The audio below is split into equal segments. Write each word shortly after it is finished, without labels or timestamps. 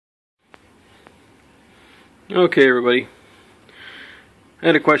Okay, everybody. I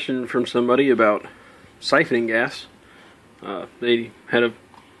had a question from somebody about siphoning gas. They had a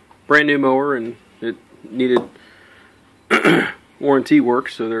brand new mower and it needed warranty work,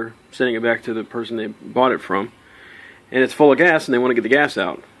 so they're sending it back to the person they bought it from. And it's full of gas and they want to get the gas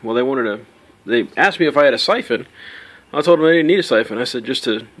out. Well, they asked me if I had a siphon. I told them I didn't need a siphon. I said just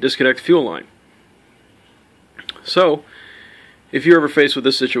to disconnect the fuel line. So, if you're ever faced with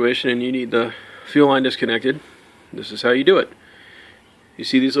this situation and you need the fuel line disconnected, this is how you do it. You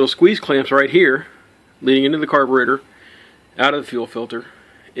see these little squeeze clamps right here leading into the carburetor, out of the fuel filter,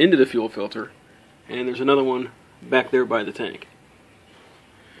 into the fuel filter, and there's another one back there by the tank.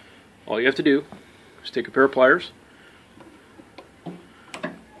 All you have to do is take a pair of pliers,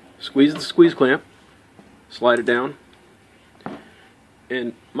 squeeze the squeeze clamp, slide it down,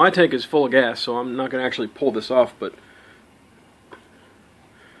 and my tank is full of gas, so I'm not going to actually pull this off, but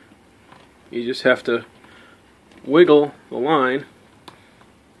you just have to wiggle the line.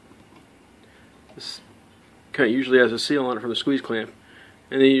 This kind of usually has a seal on it from the squeeze clamp,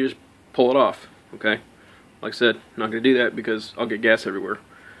 and then you just pull it off. Okay, like I said, I'm not going to do that because I'll get gas everywhere,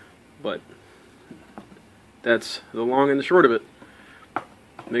 but that's the long and the short of it.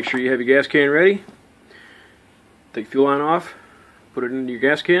 Make sure you have your gas can ready. Take the fuel line off, put it into your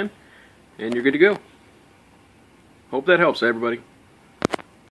gas can, and you're good to go. Hope that helps, everybody.